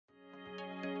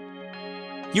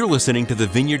You're listening to the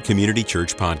Vineyard Community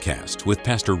Church podcast with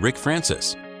Pastor Rick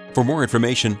Francis. For more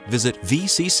information, visit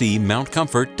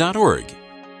vccmountcomfort.org.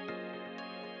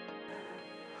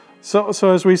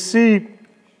 So as we see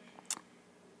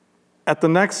at the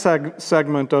next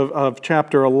segment of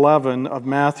chapter 11 of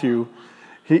Matthew,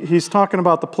 he's talking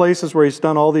about the places where he's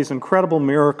done all these incredible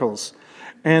miracles.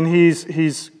 And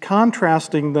he's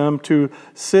contrasting them to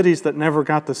cities that never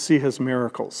got to see his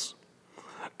miracles.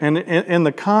 And in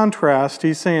the contrast,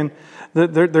 he's saying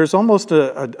that there's almost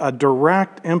a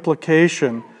direct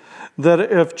implication that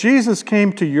if Jesus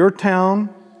came to your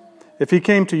town, if he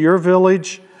came to your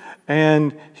village,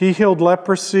 and he healed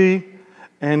leprosy,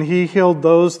 and he healed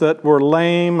those that were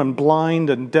lame and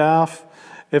blind and deaf,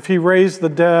 if he raised the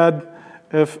dead,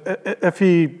 if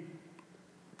he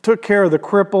took care of the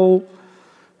cripple,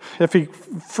 if he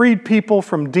freed people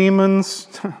from demons,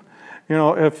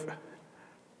 if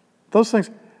those things,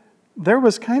 there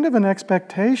was kind of an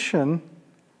expectation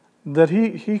that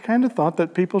he kind of thought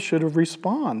that people should have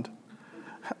responded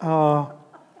to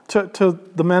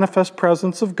the manifest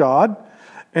presence of God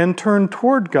and turn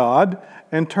toward God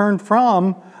and turn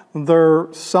from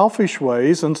their selfish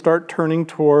ways and start turning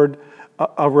toward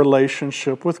a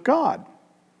relationship with God.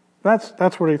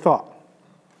 That's what he thought.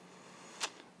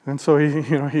 And so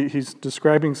he's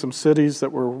describing some cities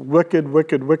that were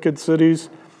wicked cities,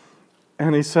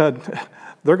 and he said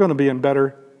they're going to be in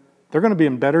better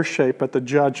shape at the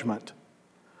judgment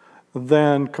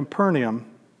than Capernaum,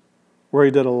 where he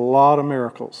did a lot of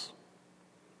miracles.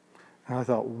 And I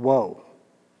thought, whoa,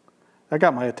 that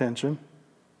got my attention.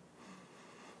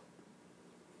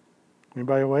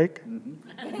 Anybody awake?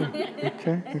 Mm-hmm.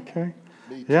 Okay.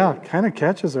 Yeah, kind of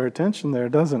catches our attention there,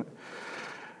 doesn't it?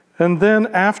 And then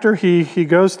after he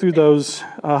goes through those,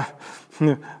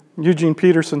 Eugene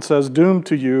Peterson says, "Doomed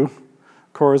to you,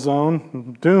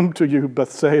 Corazon, doomed to you,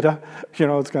 Bethsaida."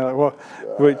 It's kind of like,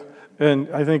 well, and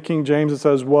I think King James it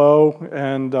says, "Woe,"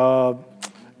 and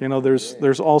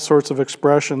there's all sorts of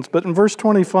expressions. But in verse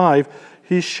 25,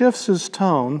 he shifts his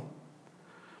tone,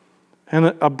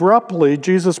 and abruptly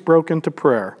Jesus broke into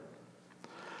prayer.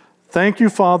 "Thank you,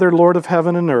 Father, Lord of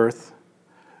heaven and earth.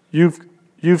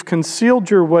 You've concealed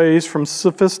your ways from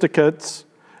sophisticates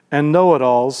and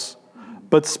know-it-alls,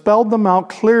 but spelled them out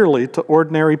clearly to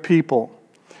ordinary people.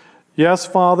 Yes,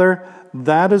 Father,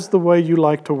 that is the way you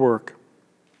like to work."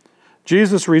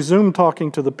 Jesus resumed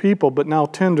talking to the people, but now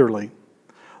tenderly.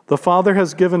 "The Father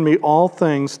has given me all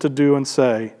things to do and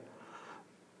say."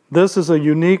 This is a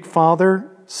unique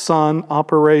Father-Son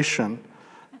operation,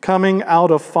 coming out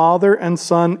of Father and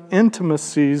Son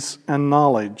intimacies and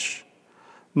knowledge.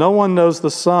 No one knows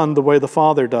the Son the way the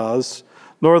Father does,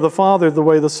 nor the Father the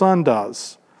way the Son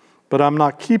does. But I'm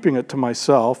not keeping it to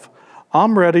myself.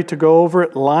 I'm ready to go over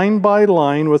it line by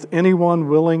line with anyone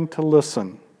willing to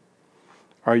listen.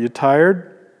 Are you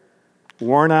tired?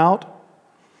 Worn out?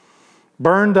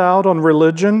 Burned out on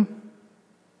religion?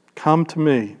 Come to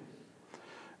me.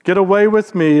 Get away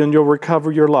with me and you'll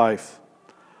recover your life.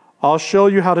 I'll show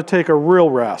you how to take a real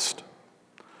rest.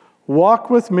 Walk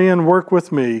with me and work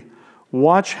with me.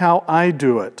 Watch how I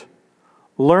do it.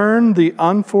 Learn the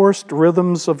unforced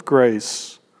rhythms of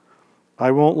grace.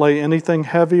 I won't lay anything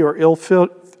heavy or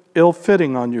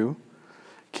ill-fitting on you.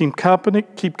 Keep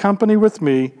company with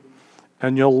me,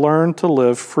 and you'll learn to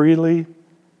live freely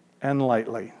and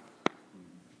lightly.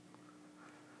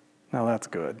 Now that's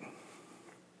good.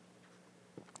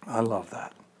 I love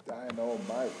that.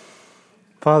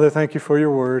 Father, thank you for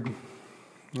your word.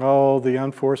 Oh, the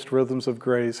unforced rhythms of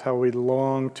grace, how we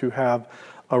long to have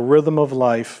a rhythm of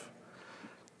life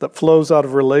that flows out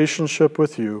of relationship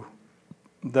with you,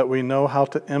 that we know how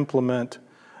to implement,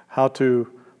 how to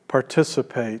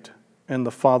participate in the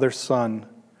Father-Son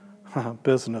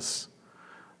business.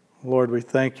 Lord, we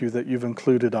thank you that you've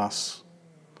included us.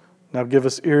 Now give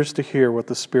us ears to hear what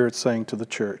the Spirit's saying to the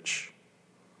church.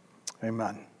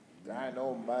 Amen.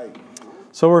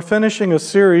 So we're finishing a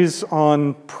series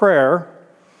on prayer.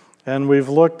 And we've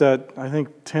looked at, I think,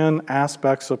 10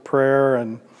 aspects of prayer,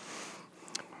 and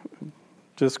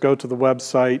just go to the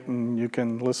website and you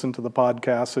can listen to the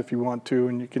podcast if you want to,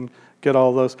 and you can get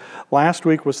all those. Last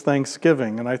week was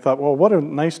Thanksgiving, and I thought, well, what a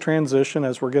nice transition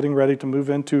as we're getting ready to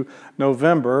move into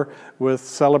November with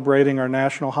celebrating our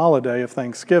national holiday of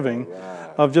Thanksgiving,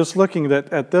 of just looking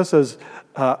at this as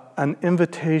an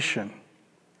invitation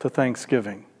to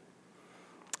Thanksgiving,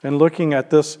 and looking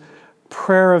at this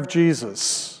prayer of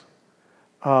Jesus,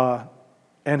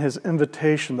 and his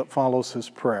invitation that follows his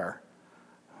prayer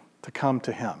to come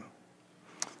to him.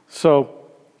 So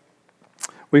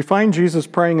we find Jesus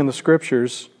praying in the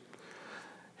Scriptures.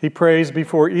 He prays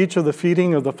before each of the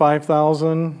feeding of the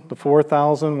 5,000, the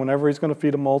 4,000. Whenever he's going to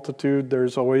feed a multitude,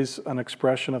 there's always an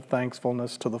expression of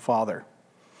thankfulness to the Father.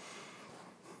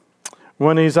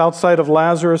 When he's outside of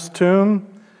Lazarus'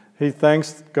 tomb, he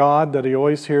thanks God that he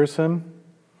always hears him.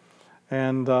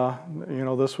 And,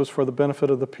 this was for the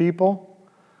benefit of the people.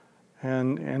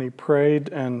 And he prayed,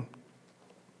 and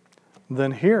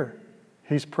then here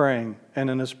he's praying. And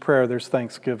in his prayer, there's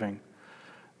thanksgiving.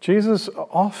 Jesus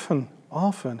often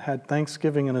had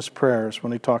thanksgiving in his prayers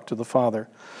when he talked to the Father.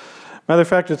 Matter of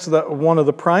fact, it's one of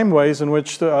the prime ways in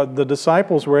which the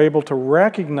disciples were able to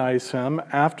recognize him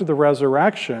after the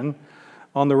resurrection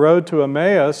on the road to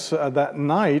Emmaus that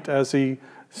night as he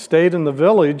stayed in the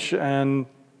village and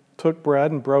took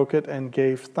bread and broke it and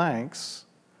gave thanks,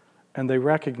 and they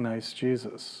recognized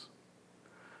Jesus.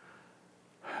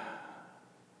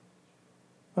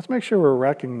 Let's make sure we're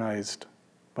recognized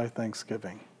by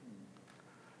thanksgiving.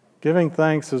 Giving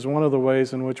thanks is one of the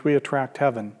ways in which we attract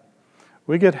heaven.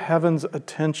 We get heaven's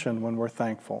attention when we're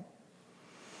thankful.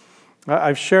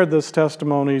 I've shared this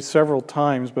testimony several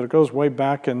times, but it goes way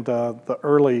back in the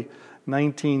early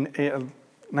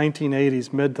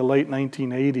 1980s, mid to late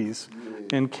 1980s,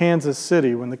 in Kansas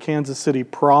City, when the Kansas City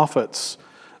prophets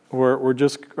were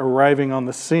just arriving on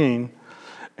the scene.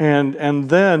 And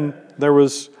then there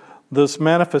was this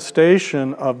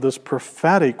manifestation of this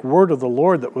prophetic word of the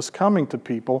Lord that was coming to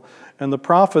people. And the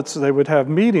prophets, they would have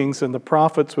meetings, and the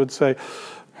prophets would say,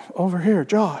 over here,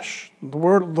 Josh, the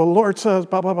word of the Lord says,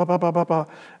 blah, blah, blah, blah, blah, blah, blah.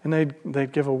 And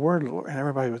they'd give a word, and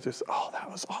everybody was just, oh, that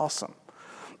was awesome.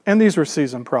 And these were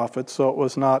seasoned prophets, so it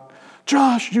was not,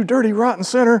 Josh, you dirty, rotten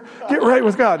sinner, get right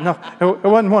with God. No, it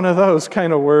wasn't one of those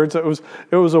kind of words. It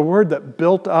was a word that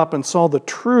built up and saw the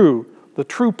true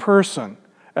person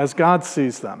as God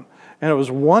sees them. And it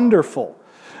was wonderful.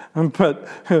 But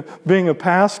being a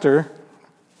pastor,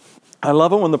 I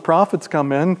love it when the prophets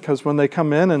come in, because when they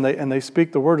come in and they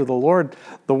speak the word of the Lord,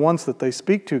 the ones that they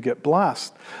speak to get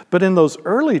blessed. But in those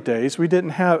early days, we didn't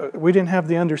have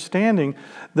the understanding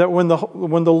that when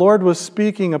the Lord was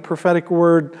speaking a prophetic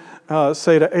word,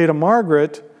 say to Ada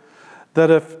Margaret, that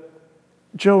if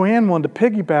Joanne wanted to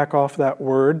piggyback off that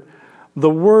word, the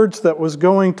words that was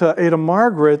going to Ada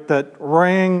Margaret that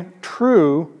rang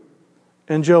true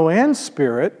in Joanne's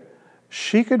spirit,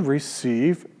 she could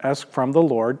receive as from the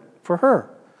Lord for her.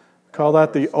 We call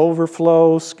that the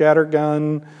overflow,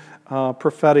 scattergun,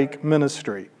 prophetic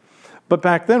ministry. But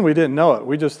back then we didn't know it.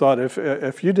 We just thought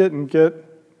if you didn't get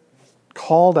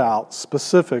called out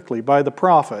specifically by the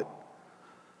prophet,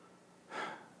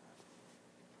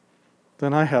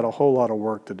 then I had a whole lot of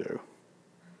work to do.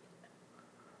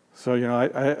 So,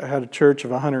 I had a church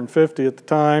of 150 at the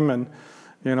time, and,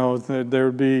 there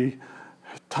would be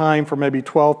time for maybe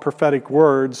 12 prophetic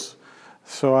words.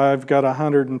 So I've got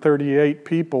 138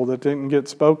 people that didn't get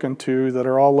spoken to that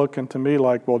are all looking to me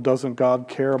like, well, doesn't God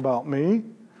care about me?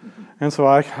 And so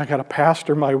I got to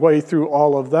pastor my way through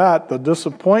all of that, the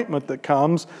disappointment that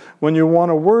comes when you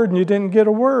want a word and you didn't get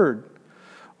a word.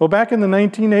 Well, back in the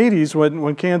 1980s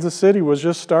when Kansas City was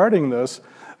just starting this,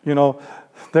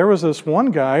 there was this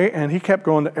one guy, and he kept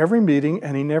going to every meeting,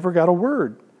 and he never got a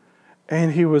word.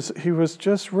 And he was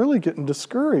just really getting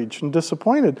discouraged and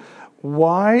disappointed.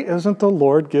 Why isn't the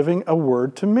Lord giving a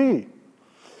word to me?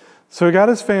 So he got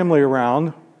his family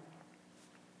around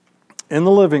in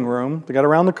the living room. They got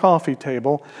around the coffee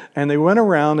table, and they went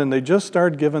around and they just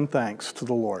started giving thanks to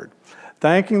the Lord,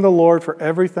 thanking the Lord for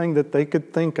everything that they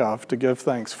could think of to give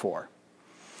thanks for.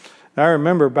 I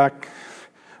remember back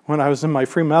when I was in my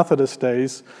Free Methodist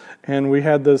days, and we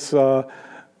had this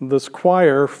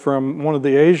choir from one of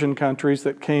the Asian countries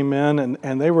that came in,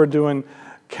 and they were doing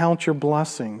count your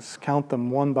blessings, count them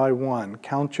one by one,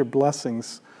 count your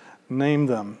blessings, name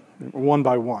them one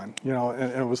by one,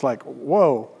 and it was like,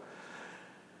 whoa.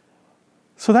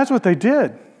 So that's what they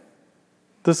did.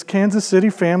 This Kansas City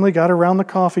family got around the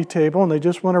coffee table, and they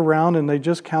just went around and they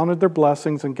just counted their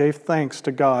blessings and gave thanks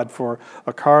to God for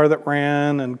a car that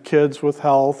ran and kids with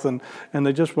health, and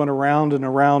they just went around and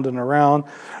around and around.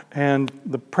 And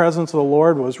the presence of the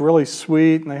Lord was really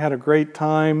sweet, and they had a great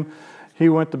time. He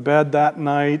went to bed that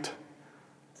night,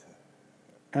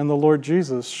 and the Lord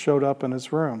Jesus showed up in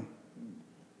his room.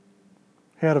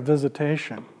 He had a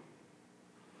visitation.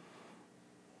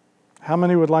 How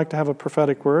many would like to have a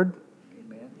prophetic word?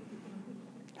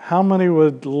 How many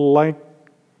would like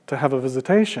to have a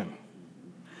visitation?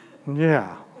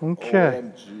 Yeah, okay.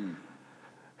 OMG.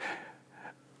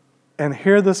 And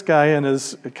here this guy in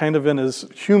his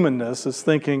humanness is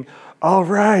thinking, all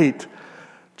right,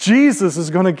 Jesus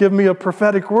is going to give me a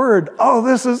prophetic word. Oh,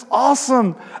 this is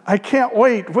awesome. I can't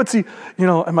wait. What's he,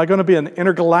 am I going to be an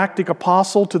intergalactic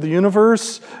apostle to the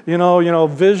universe?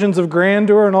 Visions of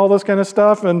grandeur and all this kind of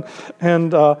stuff. And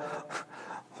the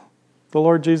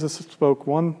Lord Jesus spoke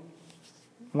one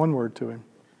word to him.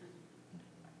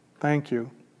 Thank you.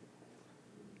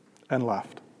 And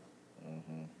left.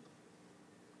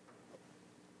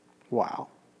 Wow.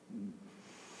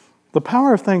 The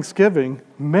power of thanksgiving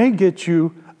may get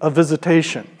you a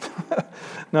visitation.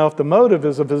 Now, if the motive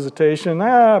is a visitation,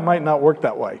 it might not work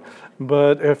that way.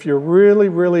 But if you're really,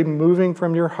 really moving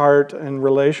from your heart in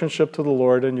relationship to the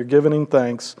Lord and you're giving Him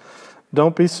thanks,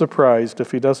 don't be surprised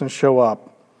if He doesn't show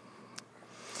up.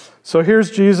 So here's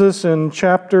Jesus in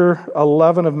chapter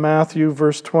 11 of Matthew,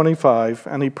 verse 25,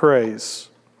 and He prays.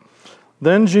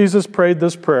 Then Jesus prayed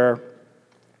this prayer,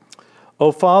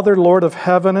 O Father, Lord of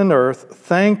heaven and earth,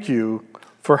 thank you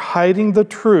for hiding the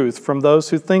truth from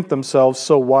those who think themselves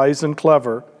so wise and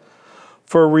clever,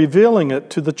 for revealing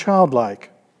it to the childlike.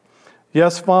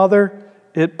 Yes, Father,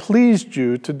 it pleased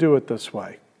you to do it this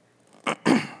way.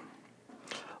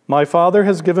 My Father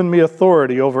has given me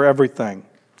authority over everything.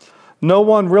 No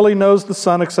one really knows the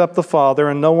Son except the Father,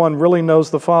 and no one really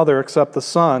knows the Father except the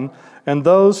Son, and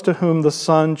those to whom the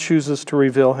Son chooses to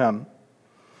reveal Him.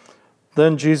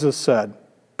 Then Jesus said,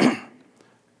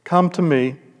 Come to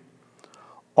me,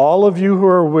 all of you who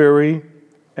are weary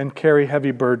and carry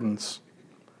heavy burdens,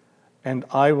 and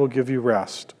I will give you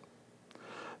rest.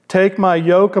 Take my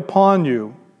yoke upon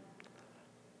you.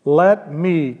 Let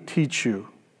me teach you,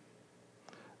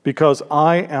 because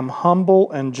I am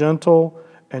humble and gentle,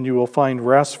 and you will find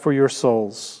rest for your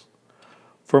souls.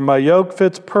 For my yoke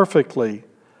fits perfectly,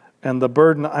 and the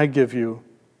burden I give you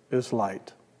is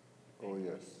light. Oh,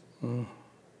 yes.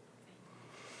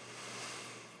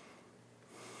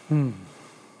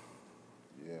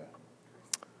 Yeah.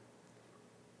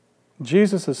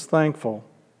 Jesus is thankful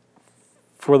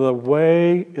for the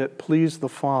way it pleased the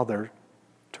Father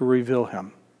to reveal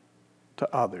Him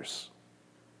to others.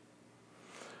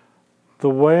 The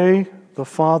way the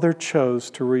Father chose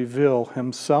to reveal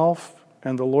Himself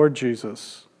and the Lord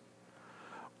Jesus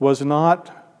was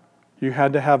not, you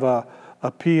had to have a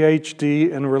PhD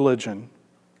in religion.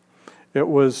 It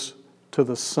was to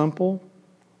the simple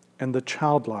and the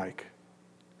childlike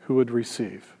who would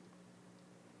receive.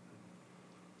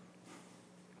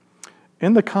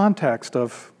 In the context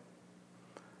of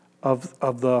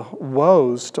the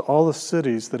woes to all the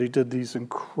cities that He did these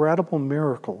incredible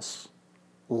miracles,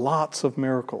 lots of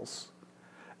miracles,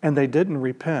 and they didn't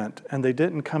repent and they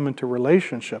didn't come into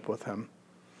relationship with Him,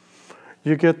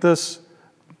 you get this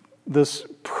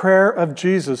prayer of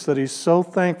Jesus that He's so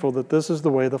thankful that this is the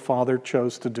way the Father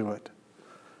chose to do it.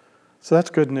 So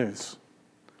that's good news.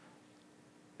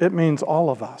 It means all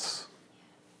of us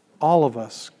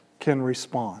can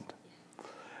respond.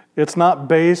 It's not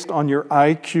based on your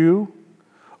IQ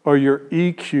or your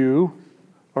EQ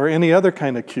or any other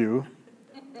kind of Q.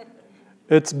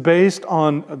 It's based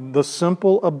on the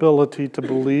simple ability to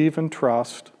believe and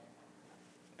trust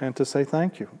and to say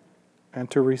thank you and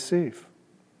to receive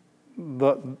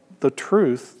the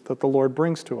truth that the Lord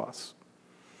brings to us.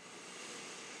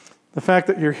 The fact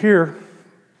that you're here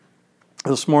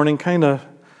this morning kind of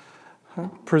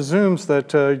presumes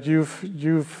that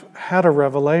you've had a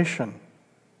revelation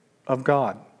of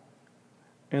God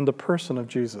in the person of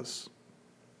Jesus.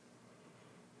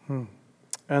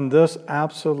 And this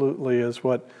absolutely is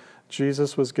what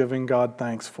Jesus was giving God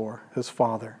thanks for, His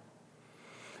Father.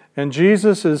 And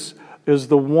Jesus is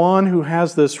the one who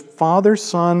has this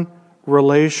Father-Son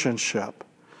relationship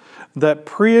that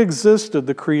pre-existed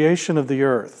the creation of the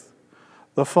earth.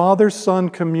 The Father-Son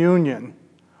communion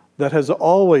that has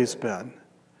always been.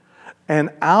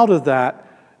 And out of that,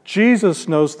 Jesus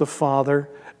knows the Father,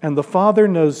 and the Father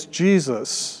knows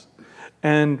Jesus.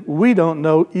 And we don't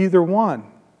know either one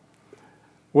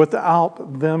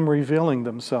without them revealing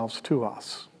themselves to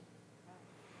us.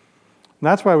 And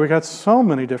that's why we got so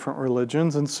many different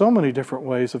religions and so many different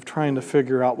ways of trying to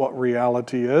figure out what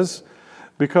reality is.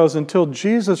 Because until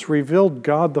Jesus revealed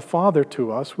God the Father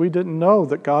to us, we didn't know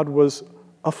that God was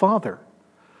a Father.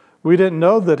 We didn't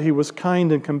know that He was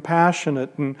kind and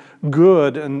compassionate and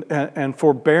good and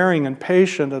forbearing and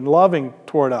patient and loving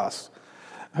toward us.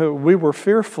 We were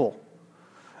fearful.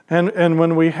 And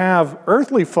when we have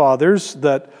earthly fathers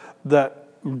that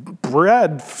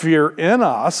bred fear in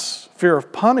us, fear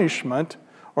of punishment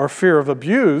or fear of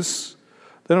abuse,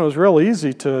 then it was real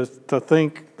easy to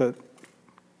think that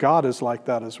God is like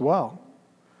that as well.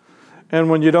 And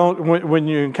when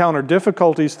you encounter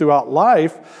difficulties throughout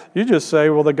life, you just say,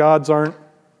 well, the gods aren't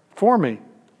for me.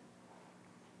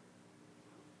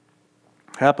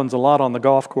 Happens a lot on the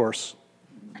golf course.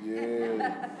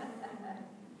 Yeah.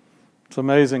 It's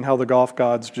amazing how the golf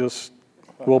gods just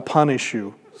will punish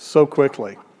you so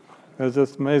quickly. It's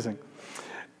just amazing.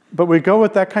 But we go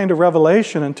with that kind of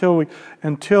revelation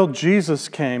until Jesus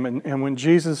came, and when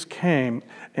Jesus came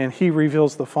and he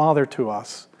reveals the Father to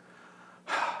us,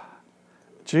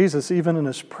 Jesus, even in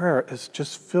his prayer, is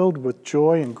just filled with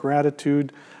joy and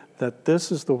gratitude that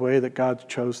this is the way that God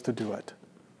chose to do it,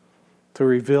 to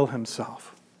reveal himself.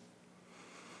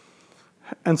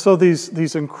 And so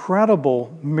these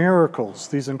incredible miracles,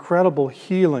 these incredible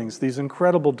healings, these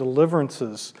incredible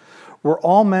deliverances were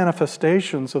all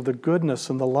manifestations of the goodness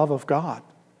and the love of God.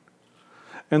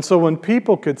 And so when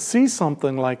people could see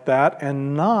something like that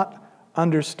and not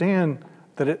understand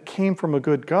that it came from a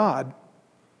good God,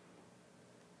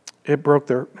 it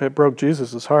broke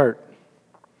Jesus' heart.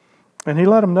 And he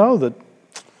let them know that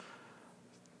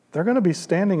they're going to be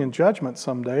standing in judgment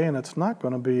someday, and it's not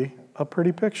going to be a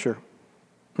pretty picture.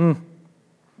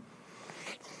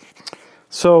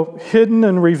 So, hidden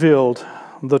and revealed,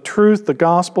 the truth, the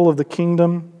gospel of the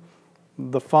kingdom,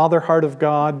 the Father heart of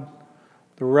God,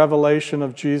 the revelation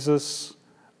of Jesus,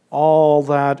 all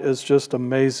that is just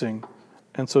amazing.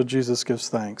 And so Jesus gives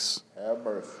thanks. Have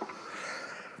mercy.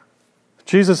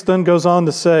 Jesus then goes on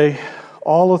to say,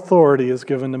 all authority is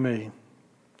given to me.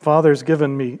 Father has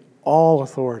given me all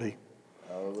authority.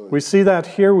 Hallelujah. We see that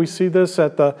here. We see this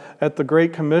at the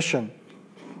Great Commission.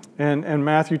 And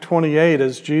Matthew 28,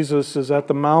 as Jesus is at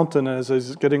the mountain, as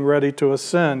he's getting ready to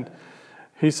ascend,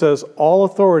 he says, all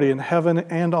authority in heaven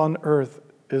and on earth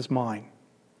is mine.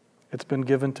 It's been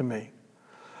given to me.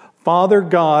 Father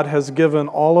God has given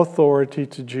all authority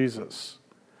to Jesus.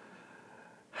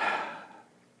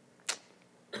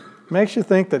 Makes you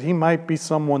think that he might be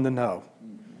someone to know.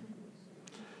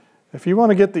 If you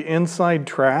want to get the inside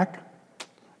track,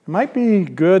 it might be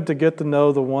good to get to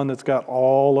know the one that's got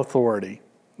all authority.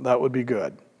 That would be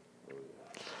good.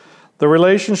 The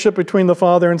relationship between the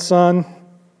Father and Son,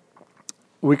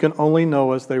 we can only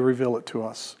know as they reveal it to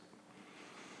us.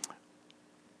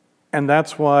 And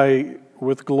that's why,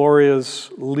 with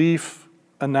Gloria's leaf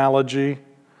analogy,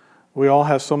 we all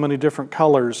have so many different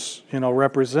colors,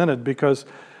 represented, because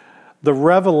the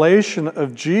revelation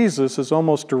of Jesus is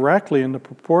almost directly in the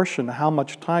proportion to how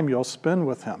much time you'll spend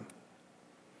with him.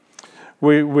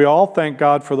 We all thank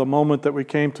God for the moment that we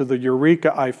came to the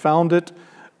eureka, I found it,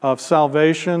 of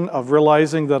salvation, of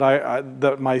realizing that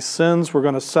that my sins were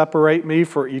going to separate me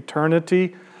for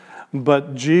eternity.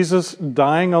 But Jesus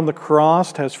dying on the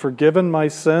cross has forgiven my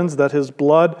sins, that his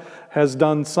blood has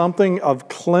done something of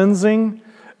cleansing,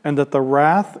 and that the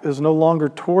wrath is no longer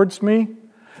towards me,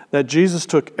 that Jesus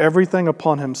took everything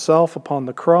upon himself upon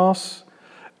the cross,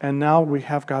 and now we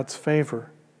have God's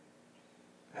favor,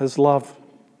 his love,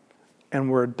 and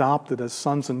we're adopted as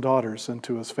sons and daughters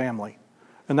into his family.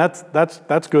 And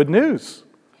that's good news.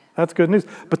 That's good news.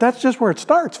 But that's just where it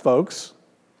starts, folks.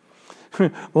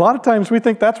 A lot of times we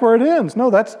think that's where it ends. No,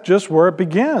 that's just where it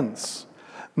begins.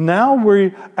 Now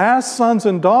we, as sons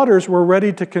and daughters, we're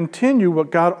ready to continue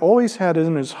what God always had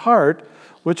in his heart,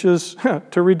 which is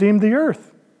to redeem the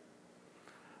earth,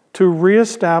 to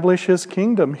reestablish his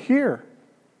kingdom here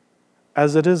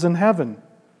as it is in heaven.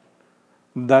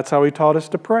 That's how he taught us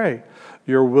to pray.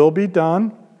 Your will be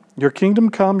done, your kingdom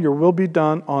come, your will be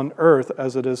done on earth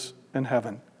as it is in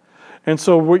heaven. And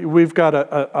so we've got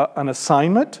an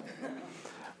assignment,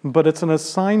 but it's an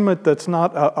assignment that's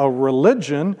not a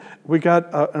religion. We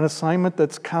got an assignment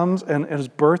that comes and is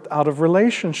birthed out of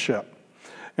relationship.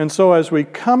 And so as we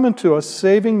come into a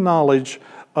saving knowledge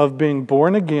of being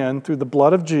born again through the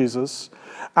blood of Jesus,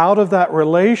 out of that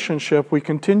relationship we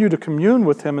continue to commune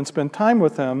with him and spend time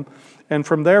with him, and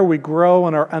from there we grow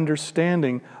in our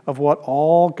understanding of what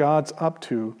all God's up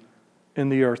to in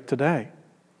the earth today.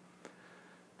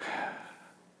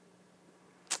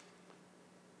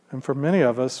 And for many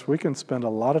of us, we can spend a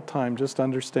lot of time just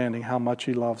understanding how much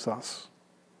he loves us.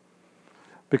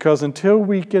 Because until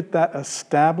we get that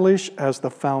established as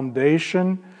the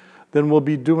foundation, then we'll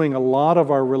be doing a lot of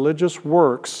our religious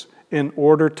works in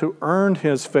order to earn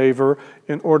his favor,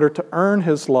 in order to earn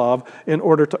his love, in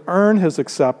order to earn his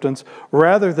acceptance,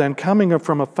 rather than coming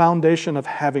from a foundation of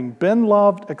having been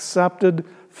loved, accepted,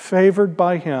 favored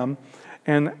by him.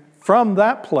 And from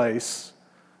that place,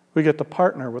 we get to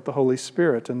partner with the Holy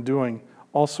Spirit in doing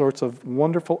all sorts of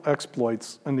wonderful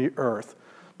exploits in the earth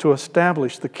to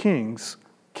establish the King's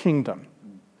kingdom.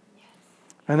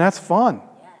 And that's fun.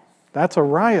 That's a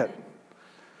riot.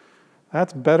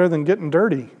 That's better than getting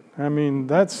dirty. I mean,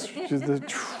 that's just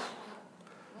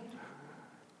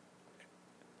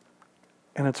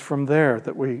and it's from there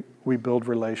that we build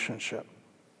relationship.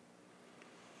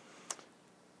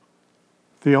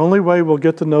 The only way we'll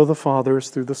get to know the Father is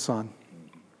through the Son.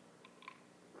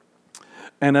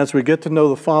 And as we get to know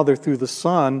the Father through the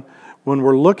Son, when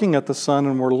we're looking at the Son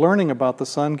and we're learning about the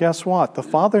Son, guess what? The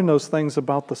Father knows things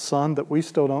about the Son that we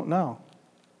still don't know.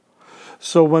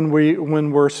 So when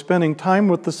we're spending time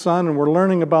with the Son and we're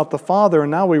learning about the Father, and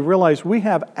now we realize we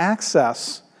have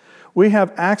access. We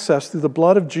have access through the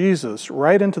blood of Jesus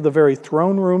right into the very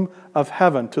throne room of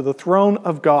heaven, to the throne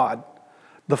of God,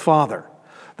 the Father.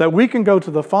 That we can go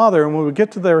to the Father, and when we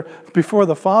get to there before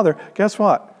the Father, guess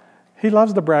what? He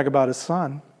loves to brag about His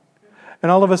Son.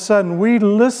 And all of a sudden, we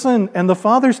listen, and the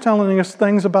Father's telling us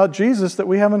things about Jesus that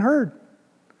we haven't heard.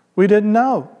 We didn't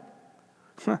know.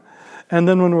 And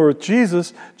then when we're with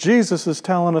Jesus, Jesus is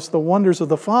telling us the wonders of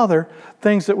the Father,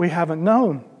 things that we haven't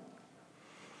known.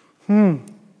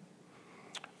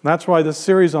 That's why this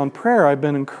series on prayer, I've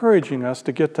been encouraging us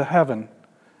to get to heaven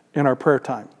in our prayer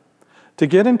time. To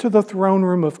get into the throne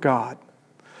room of God.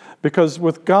 Because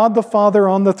with God the Father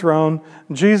on the throne,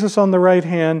 Jesus on the right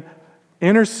hand,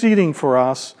 interceding for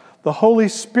us, the Holy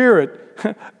Spirit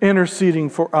interceding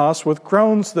for us with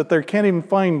groans that they can't even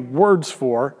find words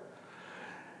for.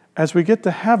 As we get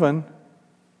to heaven,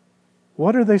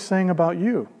 what are they saying about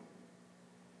you?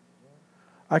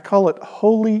 I call it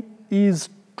holy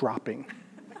eavesdropping.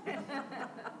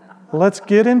 Let's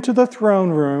get into the throne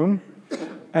room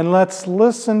and let's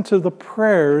listen to the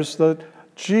prayers that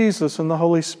Jesus and the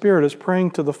Holy Spirit is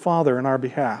praying to the Father in our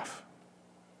behalf.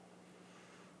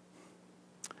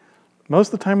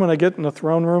 Most of the time when I get in the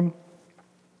throne room,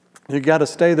 you got to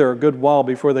stay there a good while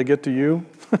before they get to you.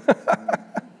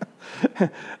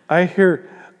 I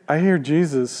hear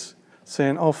Jesus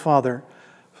saying, "Oh, Father,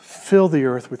 fill the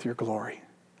earth with your glory.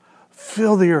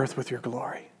 Fill the earth with your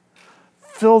glory.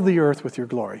 Fill the earth with your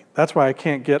glory." That's why I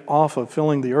can't get off of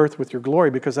filling the earth with your glory,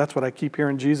 because that's what I keep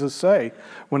hearing Jesus say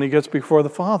when He gets before the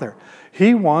Father.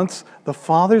 He wants the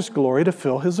Father's glory to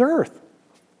fill His earth,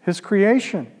 His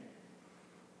creation.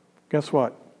 Guess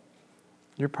what?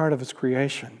 You're part of His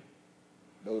creation.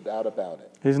 No doubt about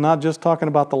it. He's not just talking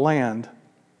about the land.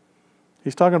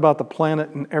 He's talking about the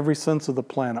planet in every sense of the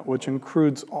planet, which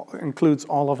includes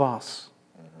all of us,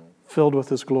 filled with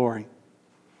His glory.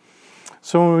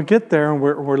 So when we get there and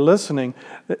we're listening,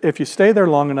 if you stay there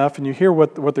long enough and you hear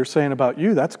what they're saying about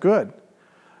you, that's good.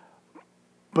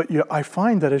 But I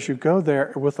find that as you go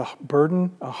there with a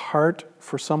burden, a heart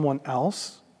for someone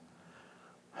else,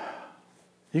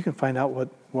 you can find out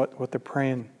what they're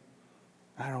praying,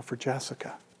 I don't know, for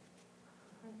Jessica.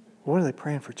 What are they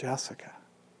praying for Jessica?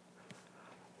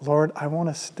 Lord, I want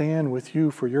to stand with you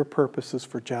for your purposes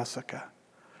for Jessica.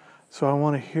 So I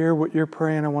want to hear what you're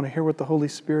praying. I want to hear what the Holy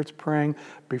Spirit's praying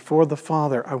before the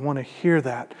Father. I want to hear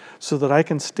that so that I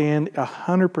can stand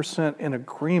 100% in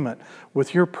agreement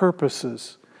with your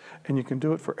purposes. And you can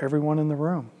do it for everyone in the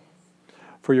room.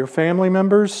 For your family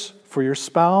members, for your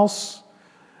spouse,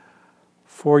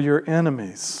 for your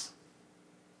enemies.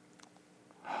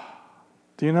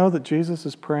 Do you know that Jesus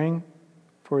is praying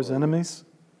for His enemies?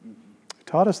 He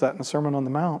taught us that in the Sermon on the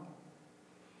Mount.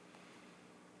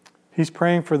 He's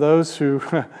praying for those who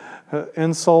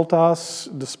insult us,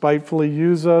 despitefully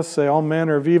use us, say all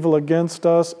manner of evil against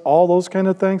us, all those kind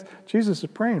of things. Jesus is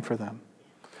praying for them.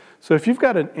 So if you've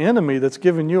got an enemy that's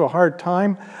giving you a hard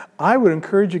time, I would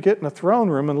encourage you to get in the throne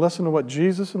room and listen to what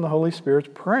Jesus and the Holy Spirit's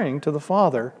praying to the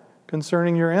Father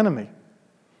concerning your enemy,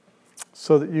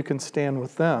 so that you can stand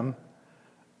with them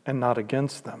and not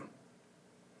against them.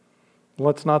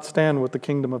 Let's not stand with the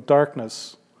kingdom of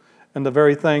darkness and the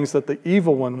very things that the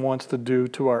evil one wants to do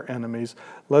to our enemies.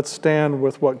 Let's stand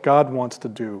with what God wants to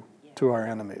do to our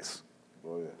enemies.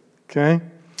 Oh, yeah. Okay?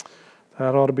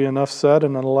 That ought to be enough said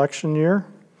in an election year.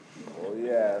 Oh,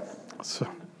 yes. So,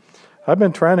 I've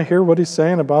been trying to hear what he's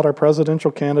saying about our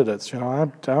presidential candidates.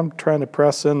 I'm trying to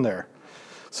press in there.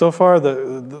 So far,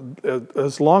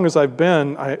 as long as I've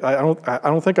been, I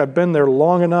don't think I've been there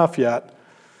long enough yet.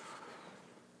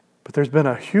 But there's been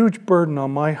a huge burden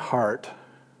on my heart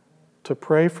to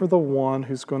pray for the one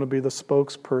who's going to be the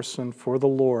spokesperson for the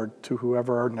Lord to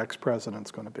whoever our next president's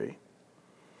going to be.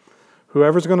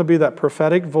 Whoever's going to be that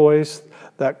prophetic voice,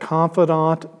 that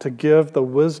confidant to give the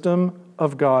wisdom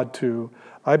of God to.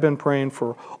 I've been praying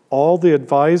for all the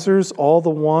advisors, all the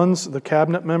ones, the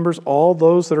cabinet members, all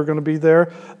those that are going to be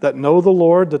there that know the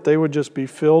Lord, that they would just be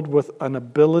filled with an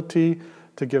ability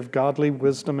to give godly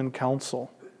wisdom and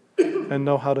counsel and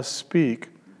know how to speak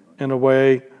in a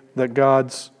way that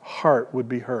God's heart would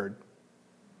be heard.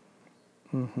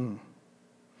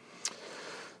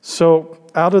 So,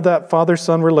 out of that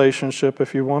father-son relationship,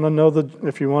 if you want to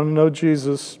know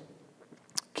Jesus,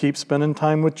 keep spending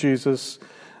time with Jesus.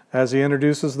 As he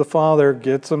introduces the Father,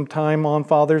 get some time on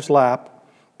Father's lap.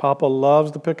 Papa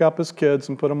loves to pick up his kids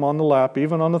and put them on the lap,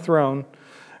 even on the throne.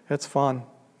 It's fun.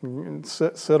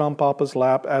 Sit on Papa's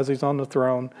lap as he's on the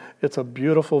throne. It's a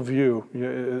beautiful view.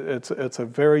 It's a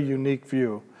very unique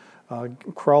view.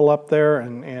 Crawl up there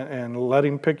and let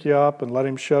him pick you up and let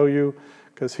him show you,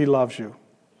 because he loves you.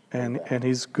 And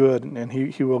he's good, and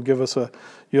he will give us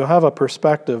you'll have a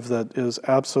perspective that is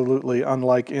absolutely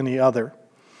unlike any other.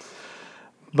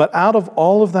 But out of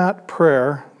all of that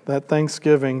prayer, that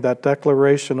thanksgiving, that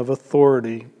declaration of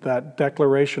authority, that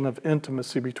declaration of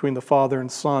intimacy between the Father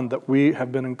and Son that we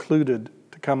have been included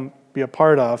to come be a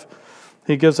part of,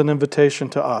 he gives an invitation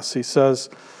to us. He says,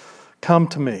 "Come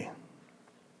to me."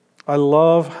 I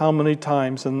love how many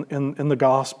times in the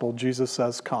gospel Jesus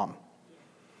says, "Come.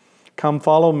 Come,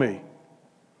 follow me.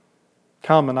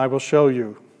 Come, and I will show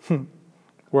you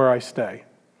where I stay.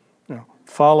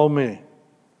 Follow me.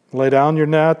 Lay down your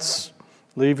nets.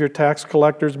 Leave your tax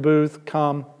collector's booth.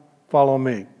 Come, follow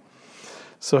me."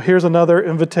 So here's another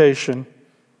invitation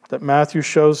that Matthew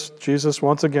shows Jesus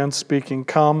once again speaking.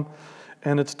 Come,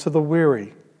 and it's to the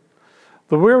weary.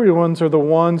 The weary ones are the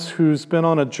ones who's been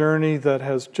on a journey that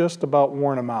has just about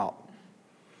worn them out.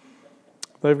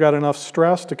 They've got enough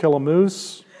stress to kill a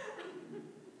moose.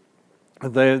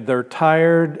 They're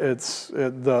tired.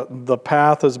 The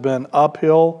path has been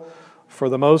uphill for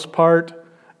the most part,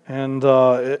 and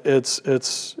it's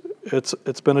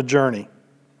been a journey.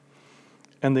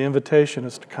 And the invitation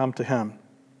is to come to him.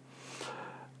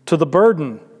 To the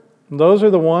burden, those are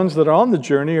the ones that are on the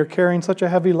journey are carrying such a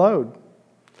heavy load.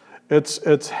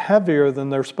 It's heavier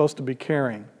than they're supposed to be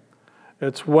carrying.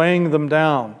 It's weighing them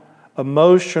down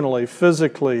emotionally,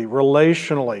 physically,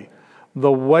 relationally.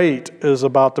 The weight is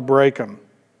about to break them.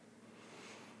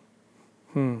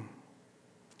 And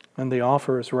the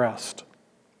offer is rest.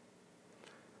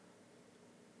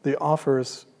 The offer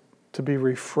is to be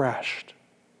refreshed,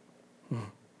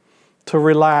 to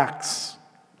relax.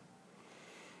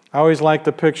 I always like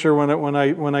the picture when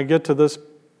I get to this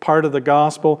part of the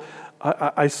gospel,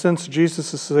 I sense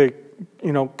Jesus is saying,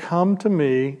 come to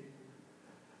me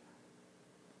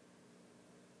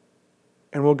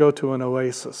and we'll go to an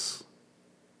oasis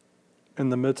in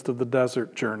the midst of the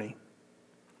desert journey.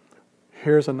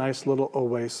 Here's a nice little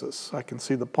oasis. I can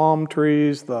see the palm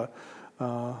trees, the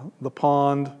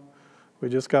pond. We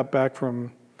just got back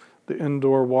from the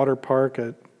indoor water park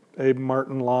at Abe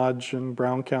Martin Lodge in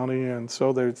Brown County, and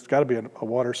so there's got to be a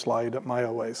water slide at my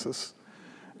oasis.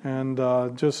 And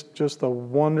just the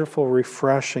wonderful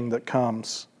refreshing that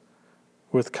comes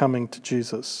with coming to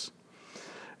Jesus.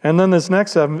 And then this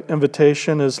next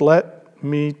invitation is, let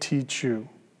me teach you.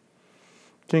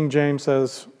 King James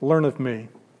says, learn of me.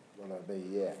 Learn of me,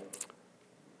 yeah.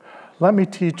 Let me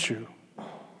teach you.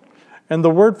 And the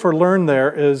word for learn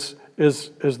there is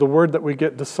the word that we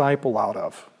get disciple out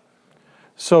of.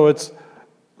 So it's,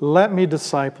 let me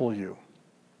disciple you.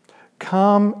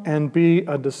 Come and be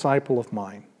a disciple of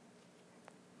mine.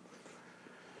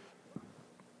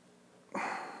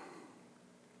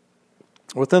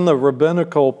 Within the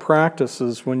rabbinical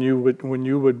practices, when you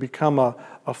would become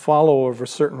a follower of a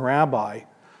certain rabbi,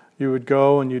 you would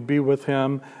go and you'd be with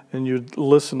him and you'd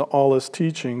listen to all his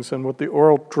teachings. And with the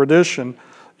oral tradition,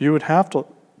 you would have to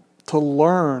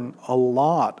learn a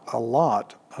lot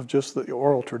of just the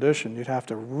oral tradition. You'd have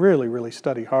to really, really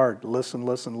study hard. Listen.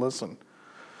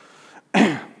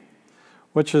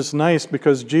 Which is nice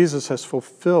because Jesus has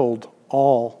fulfilled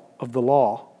all of the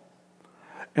law.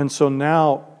 And so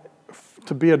now,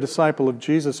 to be a disciple of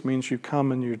Jesus means you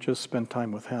come and you just spend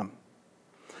time with him.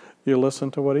 You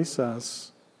listen to what he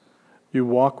says. You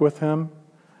walk with him.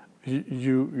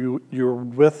 You're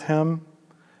with him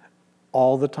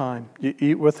all the time. You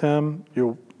eat with him.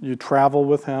 You travel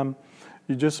with him.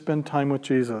 You just spend time with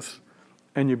Jesus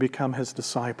and you become his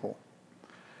disciple.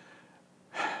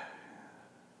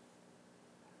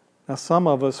 Now, some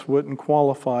of us wouldn't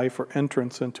qualify for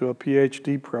entrance into a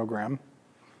PhD program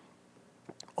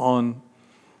on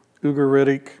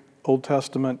Ugaritic Old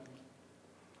Testament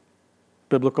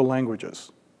biblical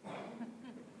languages.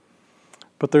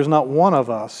 But there's not one of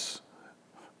us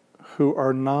who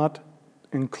are not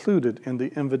included in the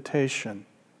invitation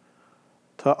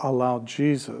to allow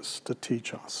Jesus to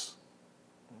teach us.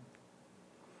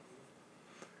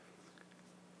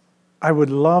 I would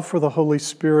love for the Holy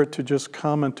Spirit to just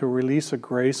come and to release a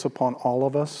grace upon all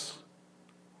of us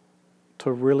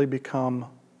to really become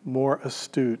more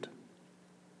astute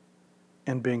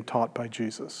in being taught by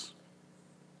Jesus.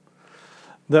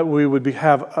 That we would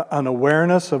have an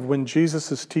awareness of when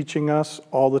Jesus is teaching us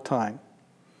all the time.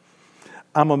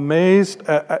 I'm amazed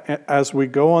as we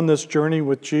go on this journey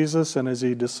with Jesus and as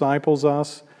he disciples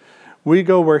us. We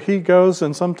go where he goes,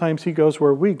 and sometimes he goes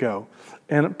where we go.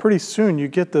 And pretty soon you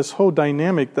get this whole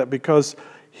dynamic that because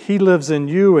he lives in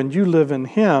you and you live in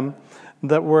him,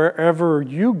 that wherever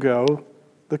you go,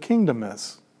 the kingdom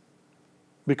is.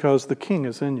 Because the king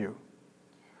is in you.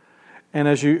 And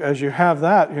as you have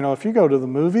that, if you go to the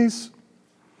movies,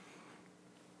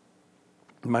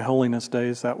 in my holiness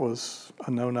days, that was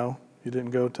a no-no. You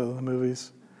didn't go to the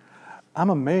movies.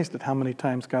 I'm amazed at how many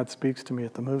times God speaks to me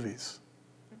at the movies.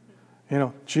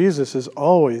 Jesus is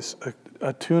always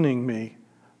attuning me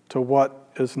to what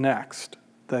is next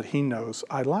that he knows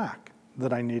I lack,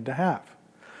 that I need to have.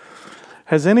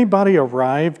 Has anybody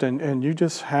arrived and you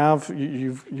just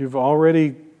you've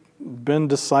already been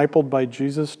discipled by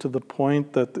Jesus to the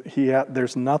point that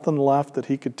there's nothing left that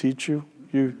he could teach you?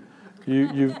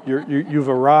 You've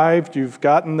arrived, you've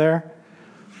gotten there.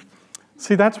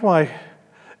 See, that's why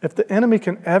if the enemy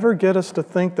can ever get us to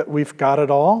think that we've got it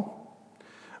all,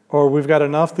 or we've got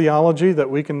enough theology that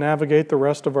we can navigate the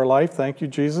rest of our life, thank you,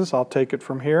 Jesus, I'll take it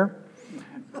from here.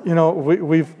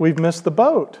 We've missed the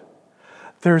boat.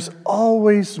 There's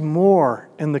always more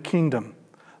in the kingdom.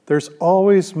 There's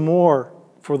always more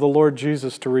for the Lord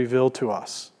Jesus to reveal to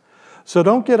us. So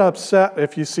don't get upset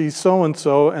if you see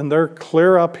so-and-so and they're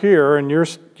clear up here and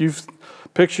you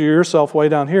picture yourself way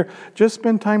down here. Just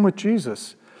spend time with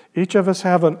Jesus. Each of us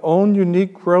have an own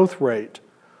unique growth rate,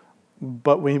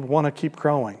 but we want to keep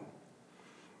growing.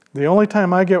 The only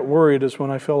time I get worried is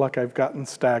when I feel like I've gotten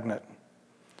stagnant.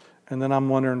 And then I'm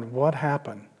wondering, what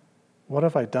happened? What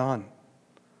have I done?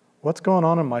 What's going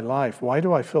on in my life? Why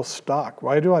do I feel stuck?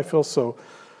 Why do I feel so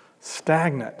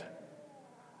stagnant?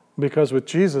 Because with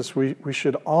Jesus, we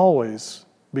should always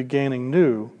be gaining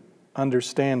new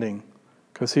understanding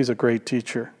because he's a great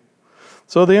teacher.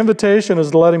 So the invitation is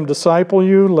to let him disciple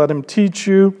you, let him teach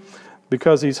you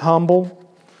because he's humble.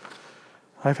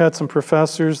 I've had some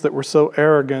professors that were so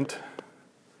arrogant,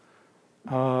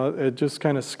 it just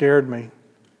kind of scared me.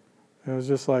 It was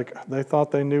just like they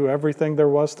thought they knew everything there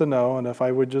was to know, and if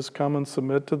I would just come and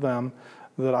submit to them,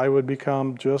 that I would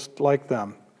become just like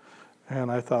them.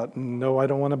 And I thought, no, I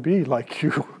don't want to be like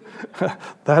you.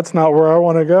 That's not where I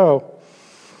want to go.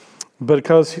 But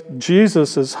because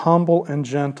Jesus is humble and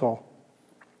gentle,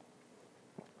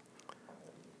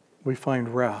 we find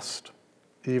rest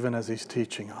even as he's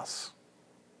teaching us.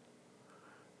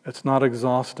 It's not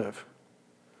exhaustive.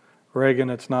 Reagan,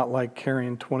 it's not like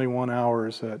carrying 21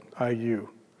 hours at IU.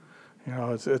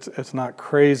 It's not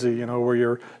crazy,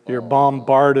 where you're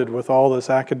bombarded with all this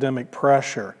academic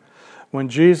pressure. When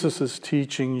Jesus is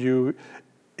teaching you,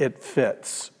 it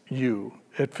fits you.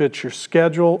 It fits your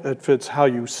schedule. It fits how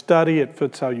you study. It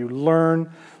fits how you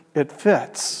learn. It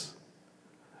fits.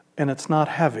 And it's not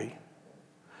heavy.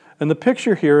 And the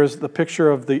picture here is the picture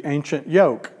of the ancient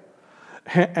yoke.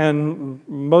 And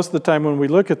most of the time when we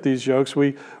look at these yokes,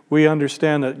 we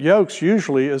understand that yokes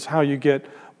usually is how you get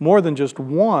more than just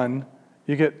one,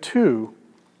 you get two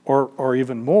or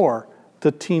even more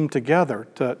to team together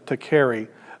to carry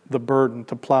the burden,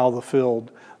 to plow the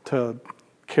field, to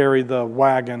carry the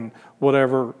wagon,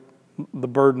 whatever the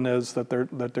burden is that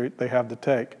they have to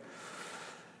take.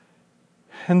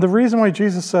 And the reason why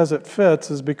Jesus says it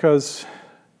fits is because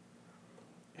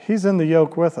he's in the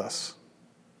yoke with us.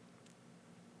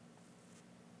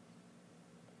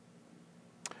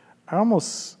 I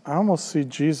almost see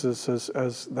Jesus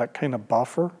as that kind of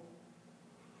buffer.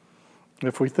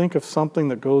 If we think of something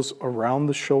that goes around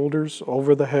the shoulders,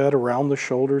 over the head, around the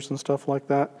shoulders and stuff like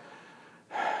that,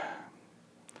 I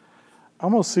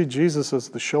almost see Jesus as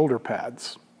the shoulder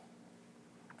pads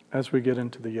as we get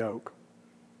into the yoke.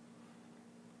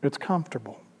 It's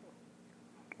comfortable.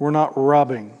 We're not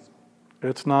rubbing.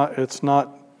 It's not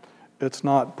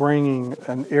bringing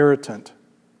an irritant.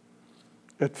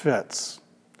 It fits.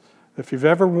 If you've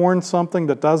ever worn something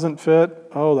that doesn't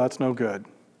fit, oh, that's no good.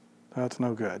 That's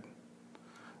no good.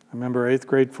 I remember 8th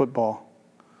grade football.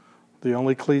 The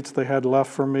only cleats they had left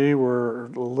for me were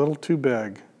a little too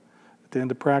big. At the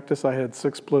end of practice, I had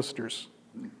 6 blisters.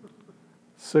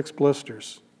 6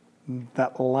 blisters.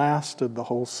 That lasted the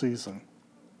whole season.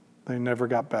 They never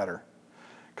got better.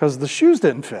 Because the shoes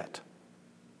didn't fit.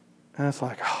 And it's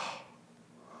like, oh.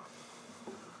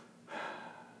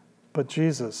 But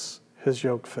Jesus, his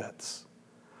yoke fits.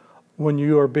 When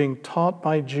you are being taught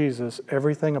by Jesus,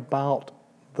 everything about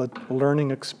the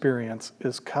learning experience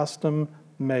is custom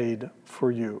made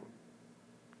for you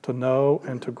to know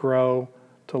and to grow,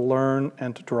 to learn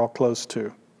and to draw close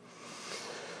to.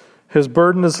 His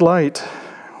burden is light.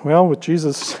 Well, with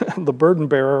Jesus, the burden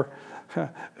bearer,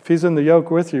 if he's in the yoke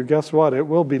with you, guess what? It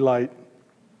will be light.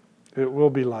 It will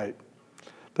be light.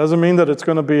 Doesn't mean that it's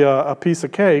going to be a piece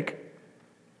of cake,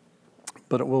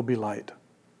 but it will be light.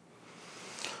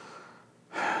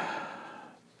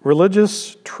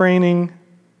 Religious training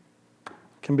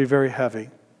can be very heavy,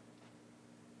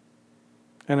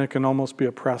 and it can almost be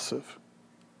oppressive.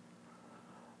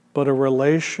 But a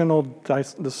relational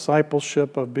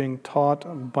discipleship of being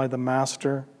taught by the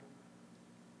Master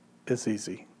is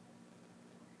easy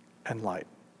and light.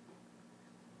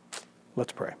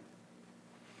 Let's pray.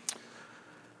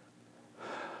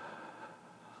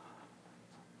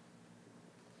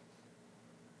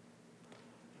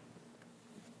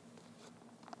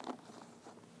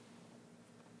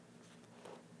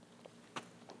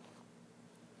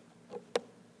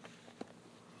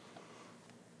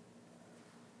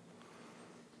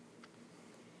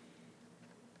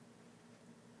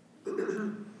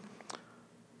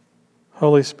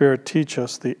 Holy Spirit, teach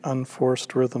us the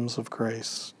unforced rhythms of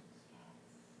grace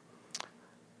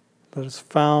that is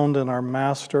found in our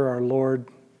Master, our Lord,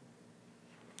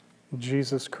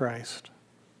 Jesus Christ.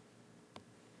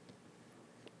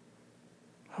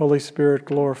 Holy Spirit,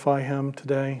 glorify Him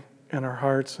today in our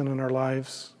hearts and in our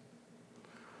lives.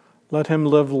 Let Him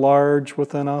live large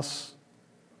within us,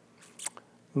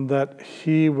 that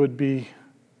He would be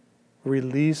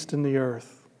released in the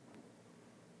earth,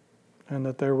 and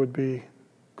that there would be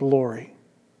glory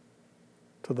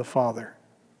to the Father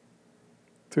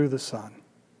through the Son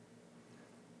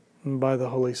and by the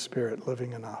Holy Spirit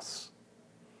living in us.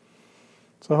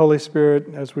 So, Holy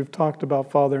Spirit, as we've talked about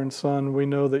Father and Son, we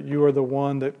know that you are the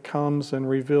one that comes and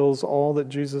reveals all that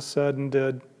Jesus said and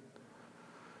did.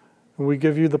 And we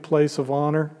give you the place of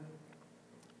honor.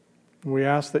 We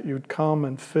ask that you'd come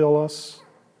and fill us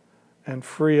and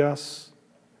free us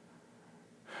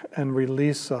and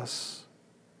release us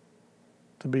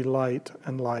to be light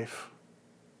and life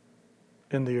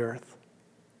in the earth.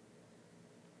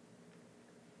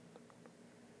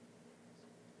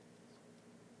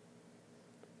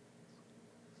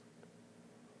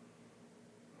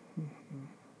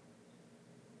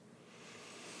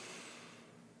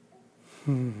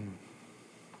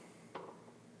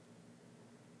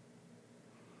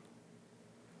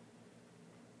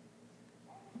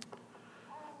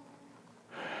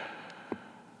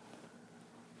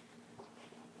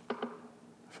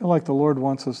 I feel like the Lord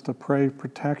wants us to pray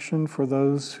protection for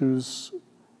those whose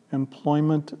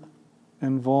employment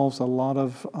involves a lot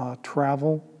of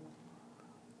travel,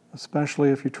 especially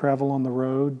if you travel on the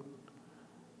road.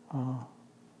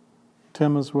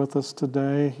 Tim is with us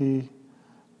today. He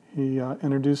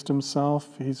introduced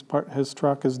himself. His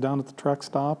truck is down at the truck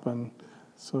stop, and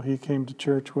so he came to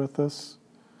church with us.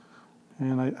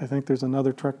 And I think there's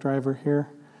another truck driver here.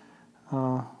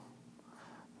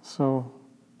 So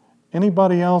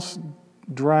anybody else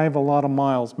drive a lot of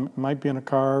miles? Might be in a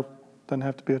car, doesn't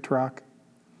have to be a truck,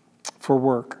 for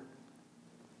work.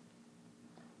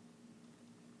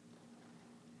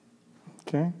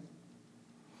 Okay?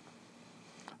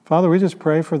 Father, we just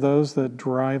pray for those that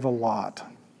drive a lot,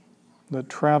 that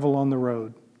travel on the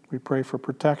road. We pray for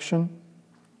protection.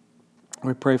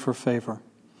 We pray for favor.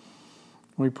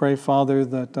 We pray, Father,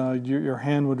 that your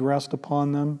hand would rest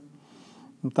upon them.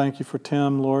 And thank you for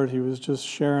Tim, Lord. He was just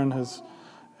sharing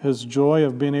his joy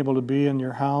of being able to be in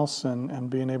your house and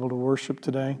being able to worship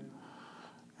today.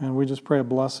 And we just pray a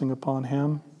blessing upon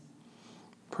him.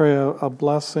 Pray a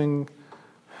blessing.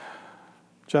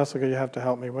 Jessica, you have to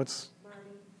help me. What's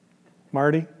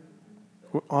Marty?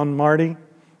 On Marty.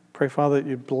 Pray, Father, that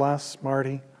you bless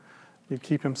Marty. You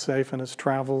keep him safe in his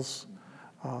travels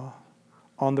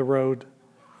on the road.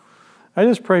 I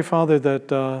just pray, Father,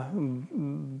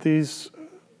 that these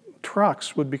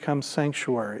trucks would become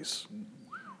sanctuaries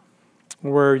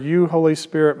where you, Holy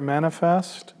Spirit,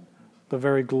 manifest the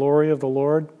very glory of the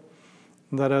Lord,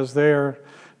 that as they are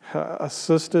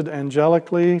assisted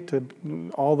angelically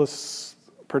to all the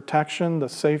protection, the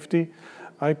safety,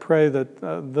 I pray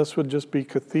that this would just be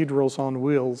cathedrals on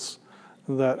wheels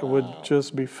that would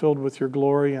just be filled with your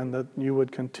glory, and that you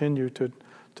would continue to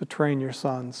train your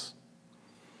sons.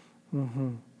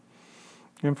 Mm-hmm.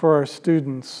 And for our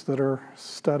students that are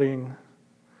studying,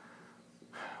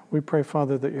 we pray,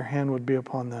 Father, that your hand would be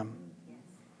upon them,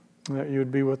 that you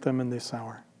would be with them in this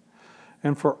hour.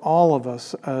 And for all of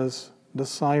us as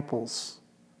disciples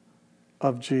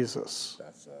of Jesus,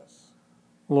 That's us.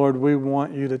 Lord, we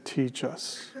want you to teach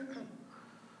us.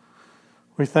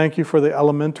 We thank you for the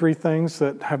elementary things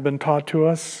that have been taught to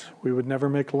us. We would never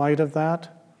make light of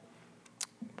that.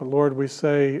 But Lord, we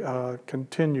say,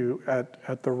 continue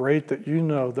at the rate that you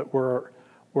know that we're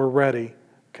ready.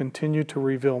 Continue to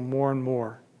reveal more and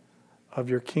more of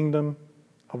your kingdom,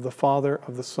 of the Father,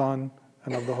 of the Son,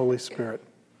 and of the Holy Spirit.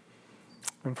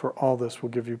 And for all this,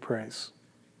 we'll give you praise.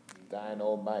 Thine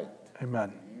own might.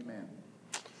 Amen. Amen.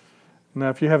 Now,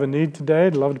 if you have a need today,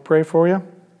 I'd love to pray for you,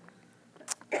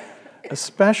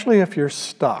 especially if you're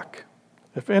stuck.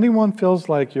 If anyone feels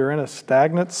like you're in a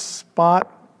stagnant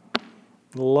spot,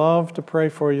 love to pray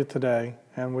for you today.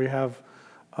 And we have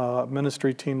a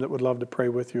ministry team that would love to pray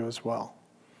with you as well.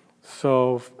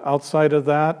 So outside of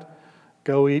that,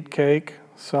 go eat cake,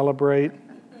 celebrate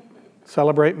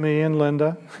me and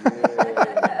Linda.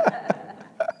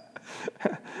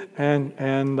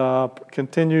 and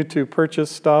continue to purchase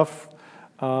stuff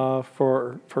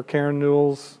for Karen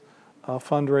Newell's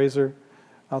fundraiser.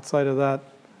 Outside of that,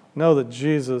 know that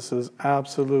Jesus is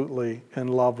absolutely in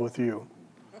love with you,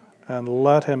 and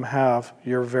let him have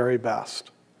your very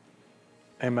best.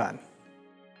 Amen.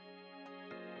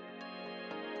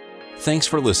 Thanks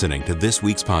for listening to this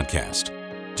week's podcast.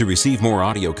 To receive more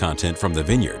audio content from the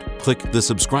Vineyard, click the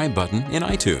subscribe button in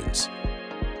iTunes.